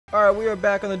Alright, we are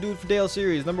back on the Dude for Dale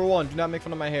series. Number 1, do not make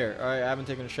fun of my hair. Alright, I haven't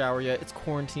taken a shower yet. It's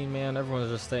quarantine, man.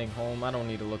 Everyone's just staying home. I don't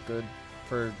need to look good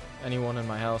for anyone in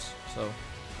my house, so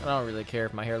I don't really care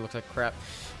if my hair looks like crap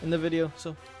in the video,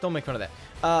 so don't make fun of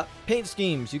that. Paint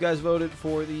schemes. You guys voted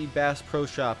for the Bass Pro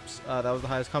Shops. That was the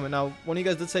highest comment. Now, one of you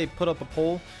guys did say put up a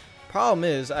poll. Problem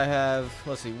is, I have,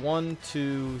 let's see, 1,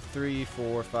 2, 3,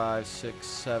 4, 5, 6,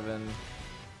 7,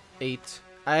 8.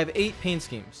 I have 8 paint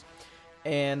schemes.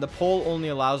 And the poll only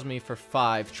allows me for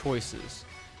 5 choices.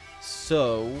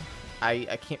 So, I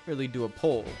can't really do a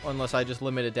poll unless I just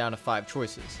limit it down to 5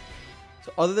 choices.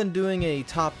 So, other than doing a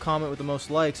top comment with the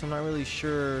most likes, I'm not really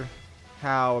sure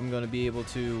how I'm going to be able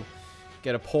to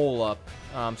get a poll up.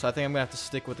 So, I think I'm going to have to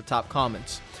stick with the top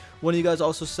comments. One of you guys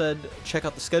also said check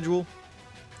out the schedule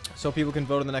so people can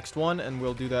vote on the next one, and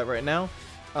we'll do that right now.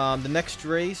 The next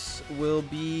race will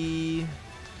be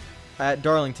at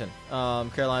Darlington,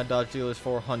 Carolina Dodge Dealers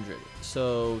 400.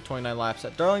 So 29 laps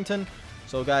at Darlington.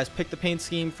 So guys, pick the paint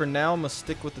scheme. For now, I'm gonna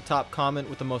stick with the top comment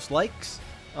with the most likes,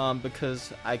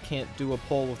 because I can't do a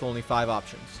poll with only 5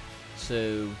 options.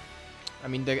 So, I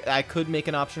mean, I could make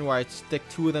an option where I stick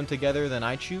 2 of them together, then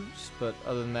I choose. But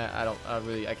other than that, I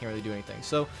can't really do anything.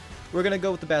 So we're gonna go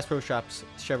with the Bass Pro Shops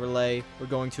Chevrolet. We're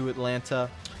going to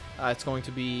Atlanta. It's going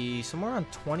to be somewhere on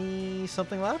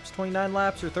 20-something laps, 29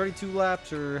 laps, or 32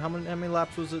 laps, or how many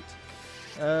laps was it?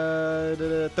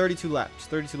 32 laps.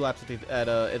 32 laps at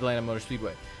Atlanta Motor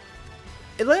Speedway.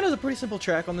 Atlanta's a pretty simple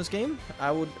track on this game.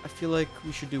 I feel like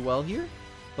we should do well here,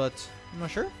 but I'm not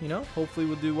sure. You know, hopefully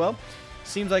we'll do well.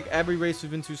 Seems like every race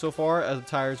we've been to so far, as the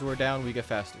tires wear down, we get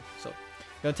faster. So,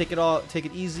 gonna take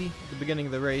it easy at the beginning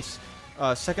of the race.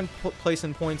 Second place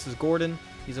in points is Gordon.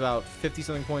 He's about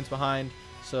 50-something points behind.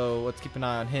 So let's keep an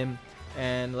eye on him,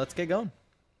 and let's get going.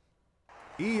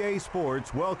 EA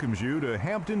Sports welcomes you to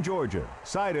Hampton, Georgia,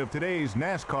 site of today's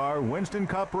NASCAR Winston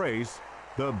Cup race,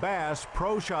 the Bass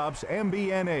Pro Shops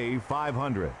MBNA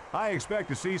 500. I expect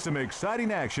to see some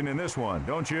exciting action in this one,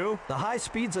 don't you? The high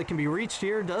speeds that can be reached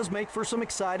here does make for some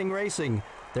exciting racing.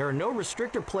 There are no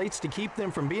restrictor plates to keep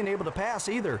them from being able to pass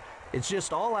either. It's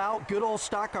just all-out, good old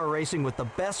stock car racing with the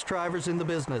best drivers in the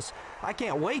business. I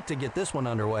can't wait to get this one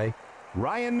underway.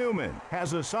 Ryan Newman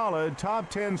has a solid top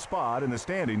 10 spot in the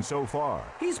standings so far.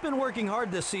 He's been working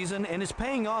hard this season and is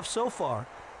paying off so far.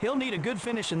 He'll need a good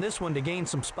finish in this one to gain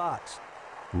some spots.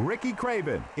 Ricky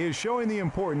Craven is showing the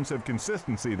importance of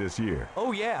consistency this year.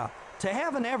 Oh yeah, to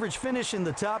have an average finish in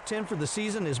the top 10 for the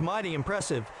season is mighty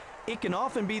impressive. It can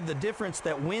often be the difference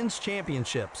that wins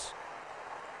championships.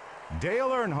 Dale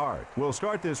Earnhardt will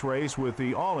start this race with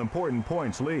the all-important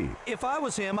points lead. If I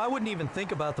was him, I wouldn't even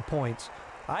think about the points.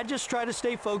 I just try to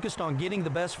stay focused on getting the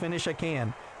best finish I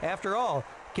can. After all,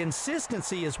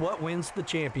 consistency is what wins the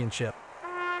championship.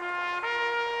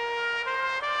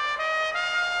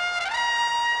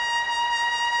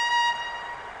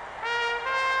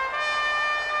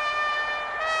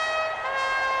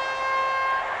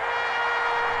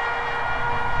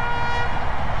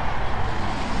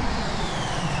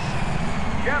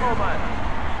 Gentlemen,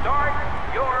 start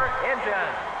your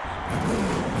engines.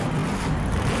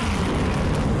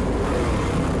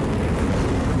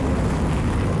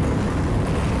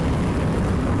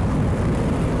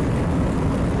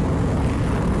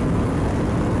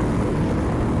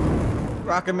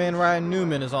 Rocket Man Ryan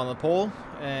Newman is on the pole,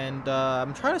 and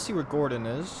I'm trying to see where Gordon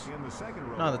is.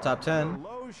 Not in the top 10.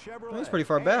 He's pretty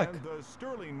far back.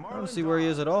 I don't see where he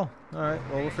is at all. Alright,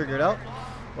 well, we'll figure it out.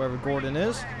 Wherever Gordon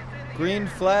is. Green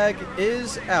flag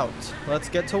is out. Let's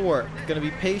get to work. Gonna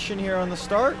be patient here on the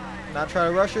start. Not try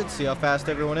to rush it. See how fast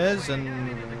everyone is.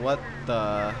 And what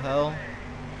the hell?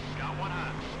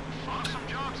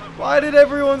 Why did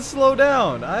everyone slow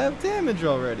down? I have damage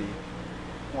already.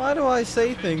 Why do I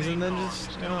say things and then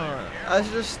I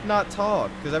should just not talk?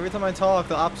 Because every time I talk,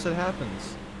 the opposite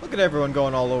happens. Look at everyone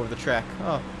going all over the track.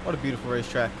 Oh, what a beautiful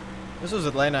racetrack. This was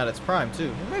Atlanta at its prime,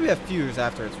 too. Maybe a few years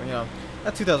after it's, you know,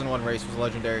 that 2001 race was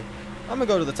legendary. I'm going to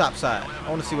go to the top side. I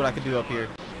want to see what I can do up here.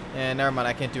 And never mind,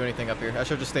 I can't do anything up here. I should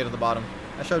have just stayed at the bottom.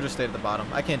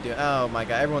 I can't do it. Oh, my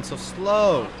God. Everyone's so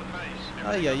slow.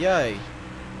 Ay, ay, ay.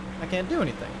 I can't do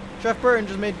anything. Jeff Burton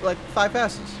just made, like, 5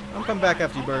 passes. I'm coming back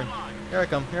after you, Burton. Here I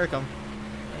come. Here I come.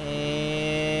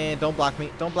 And don't block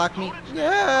me. Don't block me.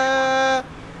 Yeah.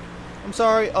 I'm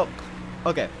sorry. Oh,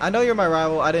 okay. I know you're my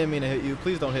rival. I didn't mean to hit you.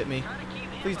 Please don't hit me.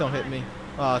 Please don't hit me.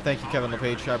 Thank you, Kevin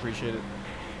LePage. I appreciate it.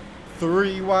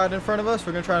 3 wide in front of us.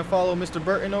 We're going to try and follow Mr.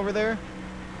 Burton over there.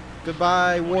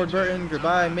 Goodbye, Ward Burton.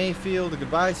 Goodbye, Mayfield.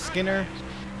 Goodbye, Skinner.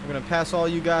 We're going to pass all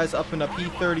you guys up into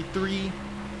P33,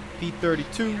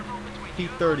 P32,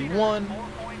 P31,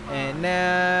 and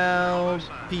now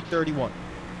P31.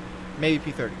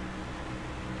 Maybe P30.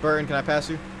 Burton, can I pass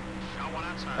you?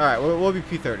 All right, we'll be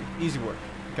P30. Easy work.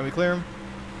 Can we clear him?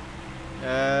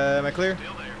 Am I clear?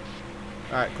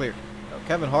 All right, clear. Oh,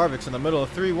 Kevin Harvick's in the middle of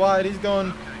 3 wide. He's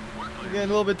getting a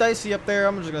little bit dicey up there.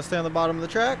 I'm just gonna stay on the bottom of the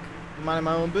track, minding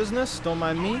my own business. Don't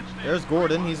mind me. There's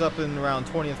Gordon. He's up in around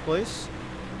 20th place,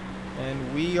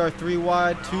 and we are 3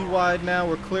 wide, 2 wide now.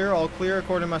 We're clear, all clear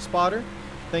according to my spotter.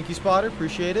 Thank you, spotter.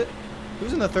 Appreciate it.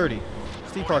 Who's in the 30?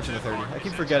 Steve Park's in the 30. I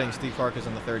keep forgetting Steve Park is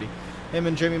in the 30. Him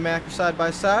and Jimmy Mack are side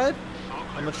by side.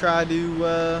 I'm gonna try to.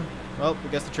 Well, I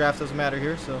guess the draft doesn't matter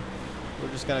here, so we're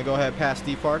just gonna go ahead and pass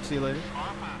Steve Park. See you later.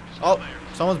 Oh,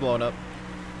 someone's blowing up.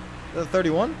 The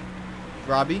 31.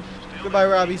 Robbie. Goodbye,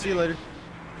 Robbie. See you later.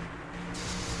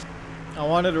 I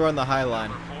wanted to run the high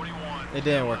line. It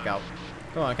didn't work out.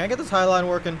 Come on, can I get this high line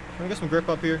working? Can we get some grip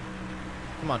up here?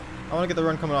 Come on. I want to get the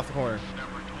run coming off the corner.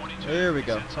 There we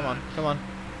go. Come on. Come on.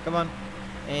 Come on.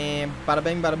 And bada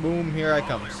bing, bada boom. Here I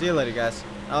come. See you later, guys.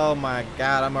 Oh my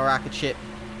God, I'm a rocket ship.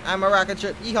 I'm a rocket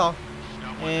ship. Yeehaw.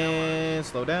 And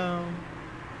slow down.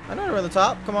 I know how to run the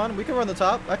top. Come on, we can run the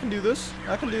top. I can do this.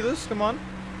 I can do this. Come on.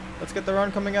 Let's get the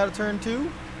run coming out of turn 2.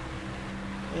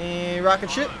 And rocket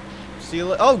ship. See you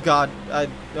later. Oh God. I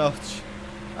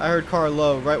heard car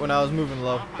low right when I was moving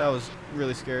low. That was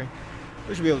really scary.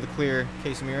 We should be able to clear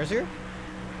case mirrors here.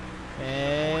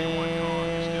 And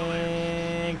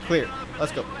clear.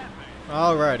 Let's go.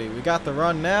 Alrighty, we got the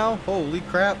run now. Holy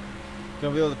crap.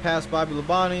 Gonna be able to pass Bobby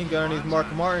Labonte, get underneath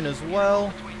Mark Martin as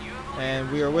well.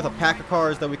 And we are with a pack of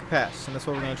cars that we can pass. And that's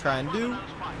what we're gonna try and do.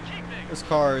 This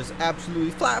car is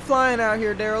absolutely flat flying out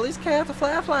here, Daryl. These cats are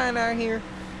flat flying out here.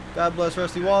 God bless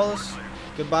Rusty Wallace.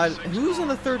 Goodbye. Who's in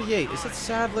the 38? Is it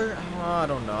Sadler? Oh, I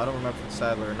don't know. I don't remember if it's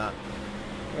Sadler or not.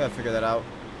 We gotta figure that out.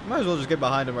 Might as well just get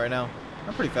behind him right now.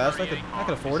 I'm pretty fast. I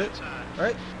could afford it. All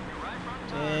right.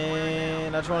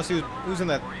 And I just want to see who's in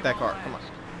that car. Come on.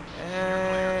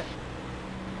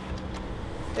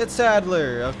 It's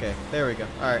Sadler. Okay, there we go.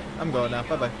 All right, I'm going now.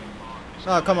 Bye bye.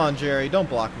 Oh, come on, Jerry. Don't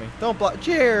block me. Don't block,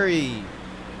 Jerry.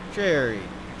 Jerry.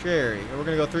 We're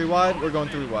gonna go 3 wide. We're going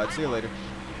 3 wide. See you later.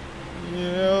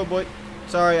 Yeah, boy.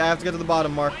 Sorry, I have to get to the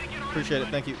bottom, Mark. Appreciate it.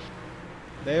 Thank you.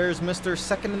 There's Mr.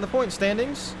 Second in the point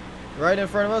standings. Right in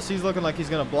front of us. He's looking like he's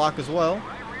going to block as well.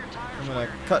 I'm going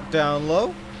to cut down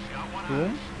low.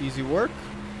 Boom. Easy work.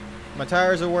 My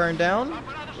tires are wearing down. We're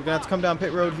going to have to come down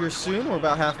pit road here soon. We're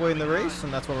about halfway in the race,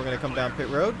 and that's when we're going to come down pit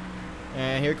road.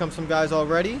 And here come some guys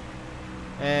already.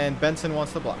 And Benson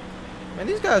wants to block. Man,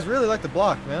 these guys really like to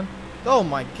block, man. Oh,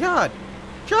 my God.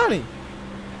 Johnny.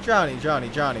 Johnny.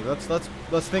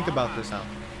 Let's think about this now.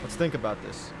 Let's think about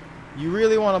this. You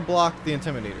really want to block the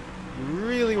Intimidator. You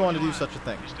really want to do such a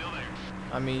thing.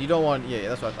 I mean, you don't want... Yeah,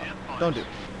 that's what I thought. Don't do it.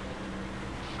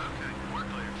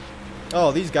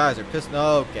 Oh, these guys are pissed.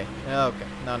 Okay. No.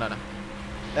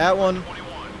 That one...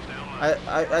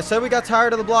 I said we got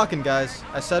tired of the blocking, guys.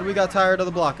 I said we got tired of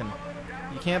the blocking.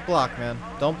 You can't block, man.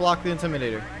 Don't block the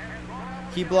Intimidator.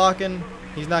 Keep blocking.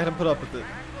 He's not going to put up with it.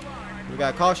 We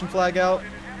got a caution flag out.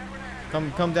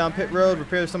 Come down pit road.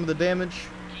 Repair some of the damage.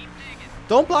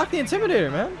 Don't block the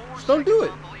Intimidator, man. Just don't do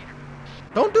it.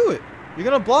 Don't do it. You're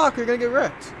going to block, you're going to get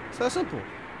wrecked. It's that simple.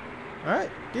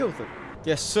 Alright, deal with it.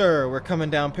 Yes, sir. We're coming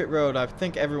down pit road. I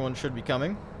think everyone should be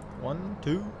coming. 1,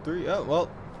 2, 3. Oh,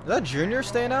 well. Is that Junior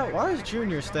staying out? Why is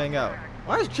Junior staying out?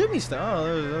 Why is Jimmy staying out?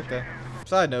 Oh, okay.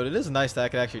 Side note, it is nice that I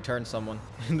could actually turn someone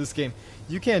in this game.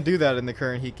 You can't do that in the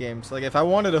current Heat games. Like, if I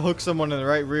wanted to hook someone in the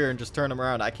right rear and just turn them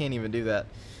around, I can't even do that.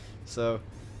 So...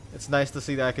 it's nice to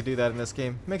see that I could do that in this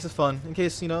game. Makes it fun. In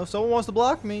case, you know, someone wants to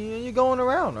block me, you're going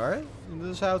around, alright?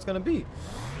 This is how it's going to be.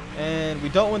 And we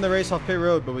don't win the race off pit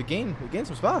road, but we gain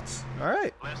some spots.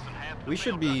 Alright. We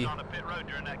should be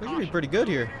pretty good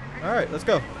here. Alright, let's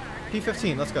go.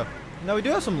 P15, let's go. Now, we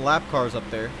do have some lap cars up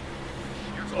there.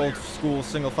 It's old school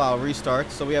single file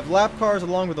restarts. So we have lap cars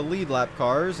along with the lead lap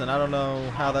cars, and I don't know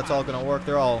how that's all going to work.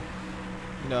 They're all...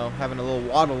 you know, having a little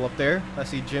waddle up there. I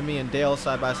see Jimmy and Dale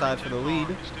side by side for the lead.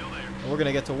 And we're going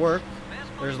to get to work.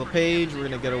 There's LePage. We're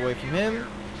going to get away from him.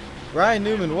 Ryan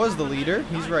Newman was the leader.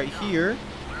 He's right here.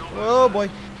 Oh, boy.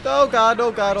 Oh, God.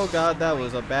 That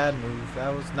was a bad move.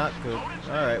 That was not good.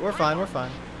 All right. We're fine.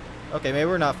 Okay, maybe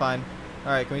we're not fine.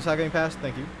 All right. Can we stop getting past?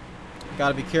 Thank you. Got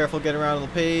to be careful getting around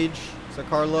LePage. Is the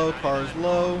car low? Car is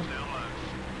low.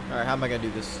 All right. How am I going to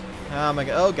do this? How am I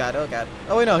going to... oh, God.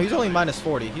 Oh, wait, no. He's only minus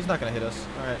 40. He's not going to hit us.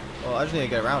 All right. Well, I just need to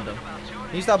get around him.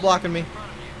 Can you stop blocking me?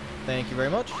 Thank you very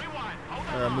much.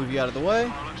 I'll move you out of the way.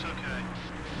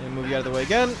 And move you out of the way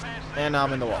again. And now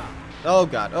I'm in the wall. Oh,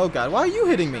 God. Why are you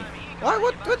hitting me? Why?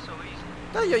 What?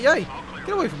 Yay. Get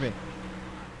away from me.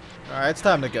 All right. It's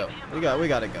time to go. We got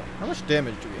to go. How much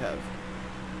damage do we have?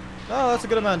 Oh, that's a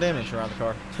good amount of damage around the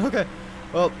car. Okay.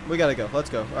 Well, we gotta go. Let's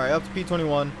go. Alright, up to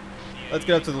P21. Let's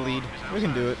get up to the lead. We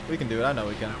can do it. We can do it. I know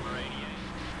we can.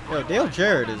 Yo, Dale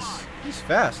Jarrett he's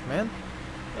fast, man.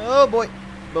 Oh boy.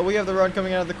 But we have the run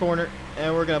coming out of the corner,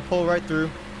 and we're gonna pull right through.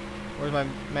 Where's my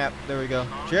map? There we go.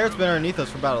 Jarrett's been underneath us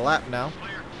for about a lap now.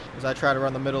 As I try to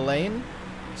run the middle lane.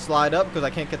 Slide up because I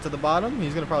can't get to the bottom.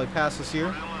 He's gonna probably pass us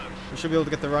here. We should be able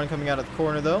to get the run coming out of the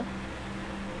corner though.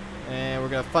 And we're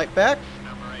gonna fight back.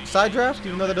 Side draft,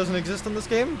 even though that doesn't exist in this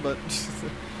game, but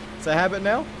it's a habit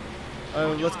now.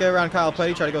 Let's get around Kyle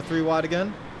Petty, try to go 3 wide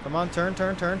again. Come on, turn.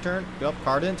 Yep,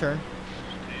 car didn't turn.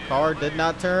 Car did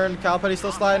not turn. Kyle Petty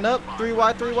still sliding up. 3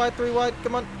 wide.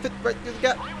 Come on, fit right through the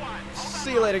gap.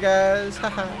 See you later, guys.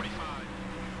 Haha.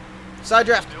 Side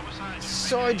draft.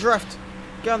 Side draft.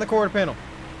 Get on the quarter panel.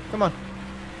 Come on.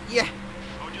 Yeah.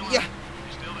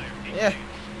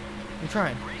 I'm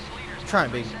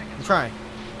trying, baby. I'm trying.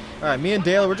 Alright, me and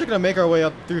Dale, we're just going to make our way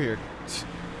up through here.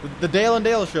 The Dale and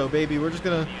Dale show, baby. We're just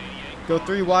going to go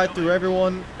 3 wide through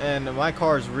everyone. And my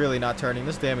car is really not turning.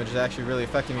 This damage is actually really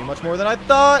affecting me much more than I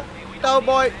thought. Oh,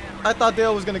 boy. I thought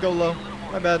Dale was going to go low.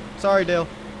 My bad. Sorry, Dale.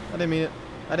 I didn't mean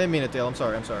it. Dale. I'm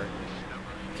sorry.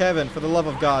 Kevin, for the love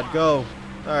of God, go.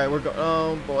 Alright, we're going.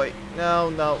 Oh, boy.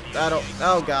 No. I don't.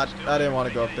 Oh, God. I didn't want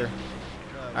to go up there.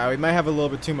 Alright, we might have a little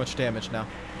bit too much damage now.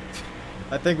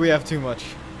 I think we have too much.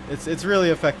 It's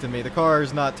really affecting me. The car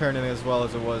is not turning as well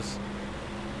as it was.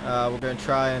 We're going to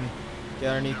try and get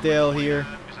underneath Dale here.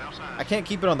 I can't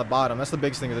keep it on the bottom. That's the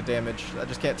biggest thing with the damage. I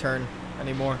just can't turn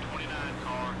anymore.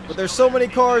 But there's so many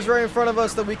cars right in front of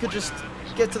us that we could just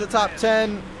get to the top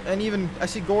 10. And even, I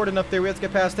see Gordon up there. We have to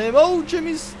get past him. Oh,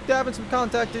 Jimmy's having some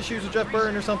contact issues with Jeff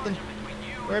Burton or something.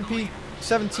 We're in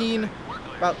P17.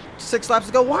 About 6 laps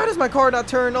to go. Why does my car not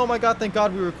turn? Oh my God, thank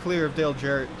God we were clear of Dale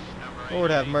Jarrett.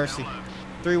 Lord have mercy.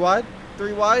 3 wide?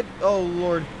 Oh,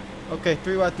 Lord. Okay,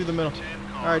 3 wide through the middle.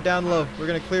 Alright, down low. We're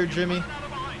going to clear Jimmy.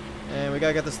 And we got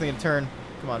to get this thing to turn.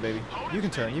 Come on, baby. You can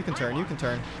turn.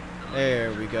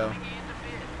 There we go.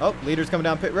 Oh, leader's coming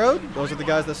down pit road. Those are the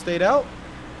guys that stayed out.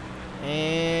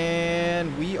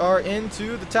 And we are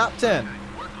into the top 10.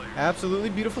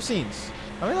 Absolutely beautiful scenes.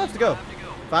 How many laps to go?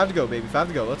 5 to go, baby. 5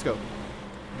 to go. Let's go.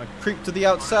 I'm going to creep to the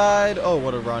outside. Oh,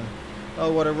 what a run.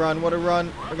 We're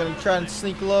going to try and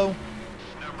sneak low.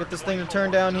 Get this thing to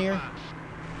turn down here.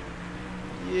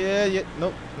 Yeah.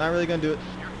 Nope, not really going to do it.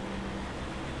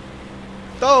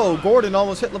 Oh, Gordon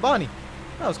almost hit Labani.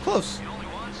 That was close.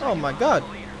 Oh, my God.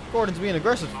 Gordon's being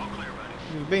aggressive.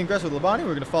 He's being aggressive with Labani.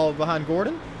 We're going to follow behind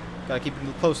Gordon. Got to keep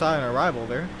a close eye on our rival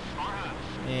there.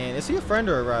 And is he a friend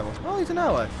or a rival? Oh, he's an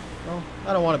ally. Well,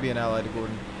 I don't want to be an ally to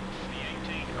Gordon.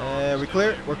 We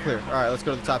clear? We're clear. All right, let's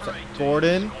go to the top side.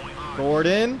 Gordon.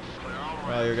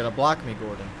 Oh, you're going to block me,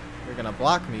 Gordon. You're going to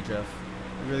block me, Jeff.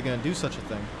 You're really going to do such a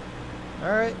thing. All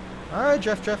right,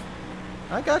 Jeff.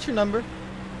 I got your number.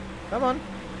 Come on.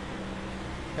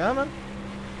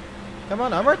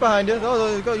 I'm right behind you.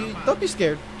 Oh, go. Don't be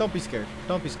scared. I'm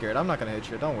not going to hit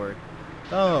you. Don't worry.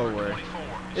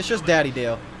 It's just Daddy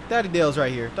Dale. Daddy Dale's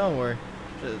right here. Don't worry.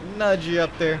 Just nudge you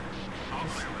up there.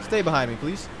 Just stay behind me,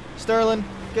 please. Sterling,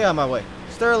 get out of my way.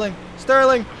 Sterling.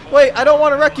 Wait, I don't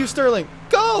want to wreck you, Sterling.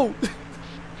 Go!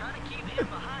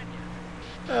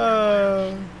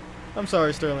 I'm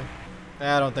sorry, Sterling.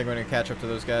 I don't think we're going to catch up to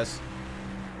those guys.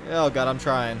 Oh, God, I'm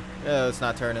trying. Yeah, it's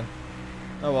not turning.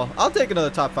 Oh, well. I'll take another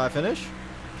top 5 finish.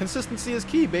 Consistency is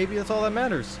key, baby. That's all that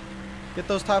matters. Get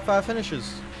those top 5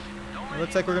 finishes. It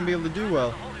looks like we're going to be able to do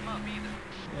well.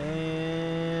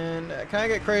 And can I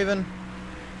get Craven?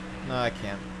 No, I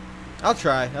can't. I'll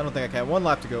try. I don't think I can. 1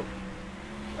 lap to go.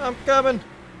 I'm coming.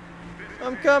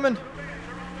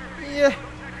 Yeah.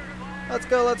 Let's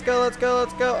go.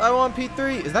 I want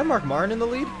P3. Is that Mark Martin in the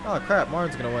lead? Oh, crap.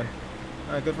 Martin's going to win.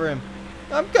 All right, good for him.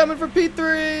 I'm coming for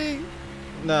P3.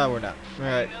 No, we're not. All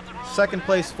right. Second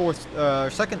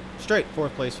straight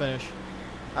fourth place finish.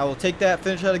 I will take that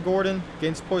finish out of Gordon.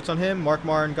 Gain some points on him. Mark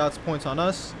Martin got some points on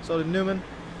us. So did Newman.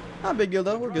 Not a big deal,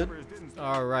 though. We're good.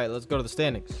 All right, let's go to the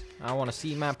standings. I want to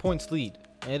see my points lead.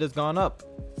 And it has gone up.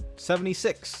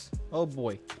 76. Oh,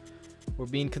 boy. We're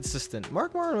being consistent.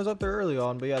 Mark Martin was up there early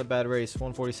on, but he had a bad race.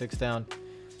 146 down.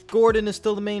 Gordon is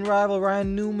still the main rival.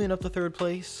 Ryan Newman up to 3rd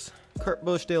place. Kurt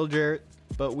Busch, Dale Jarrett.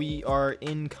 But we are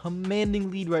in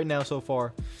commanding lead right now so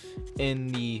far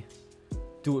in the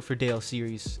Do It for Dale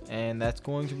series. And that's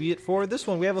going to be it for this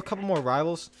one. We have a couple more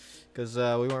rivals because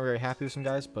we weren't very happy with some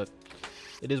guys, but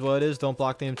it is what it is. Don't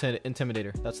block the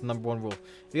Intimidator. That's the #1 rule.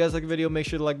 If you guys like the video, make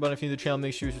sure to like button. If you're new to the channel,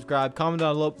 make sure you subscribe. Comment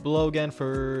down below again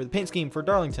for the paint scheme for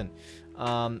Darlington.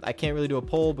 I can't really do a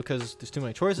poll because there's too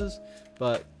many choices,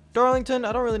 but Darlington,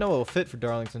 I don't really know what will fit for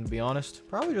Darlington, to be honest.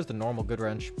 Probably just a normal good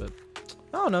wrench, but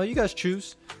I don't know. You guys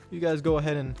choose. You guys go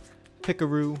ahead and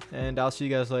pick-a-roo, and I'll see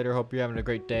you guys later. Hope you're having a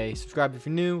great day. Subscribe if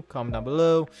you're new. Comment down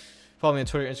below. Follow me on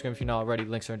Twitter, Instagram if you're not already.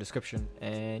 Links are in the description.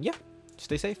 And yeah,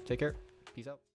 stay safe. Take care. Peace out.